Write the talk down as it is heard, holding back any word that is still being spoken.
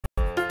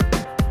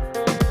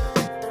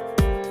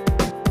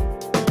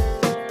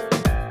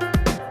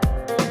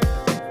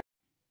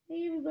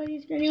everybody,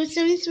 it's Granny with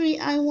 73.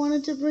 I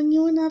wanted to bring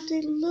you an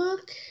update.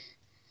 Look.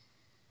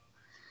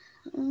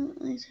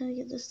 Let me try to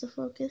get this to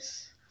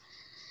focus.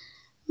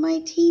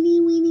 My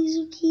teeny weeny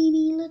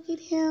zucchini. Look at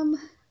him.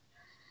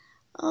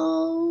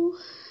 Oh.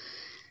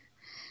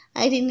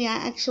 I didn't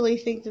actually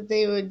think that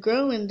they would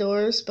grow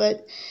indoors,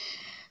 but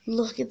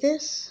look at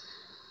this.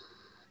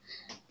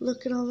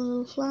 Look at all the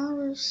little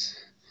flowers.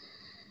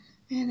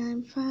 And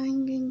I'm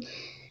finding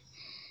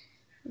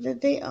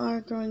that they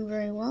are growing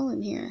very well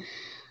in here.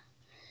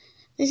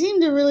 They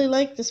seem to really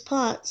like this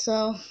pot,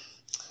 so,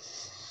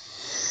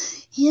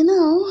 you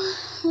know,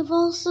 I've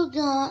also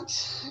got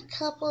a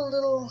couple of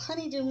little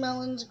honeydew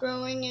melons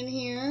growing in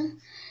here.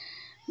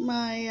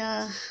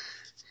 My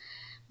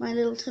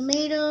little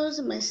tomatoes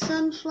and my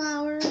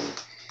sunflower.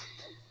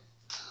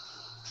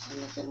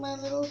 Look at my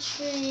little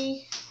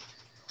tree.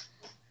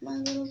 My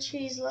little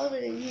trees love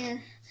it in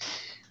here.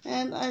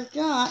 And I've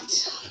got,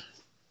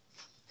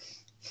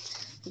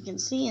 you can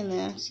see in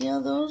there, see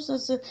all those?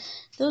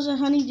 Those are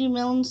honeydew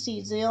melon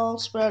seeds. They all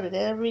sprouted,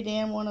 every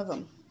damn one of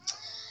them.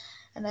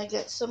 And I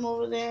got some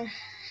over there.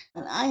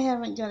 And I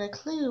haven't got a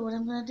clue what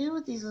I'm going to do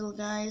with these little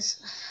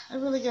guys. I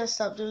really got to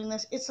stop doing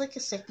this. It's like a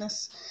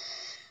sickness.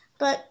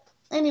 But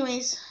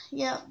anyways,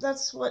 yeah,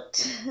 that's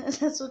what's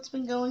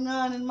been going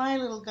on in my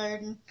little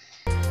garden.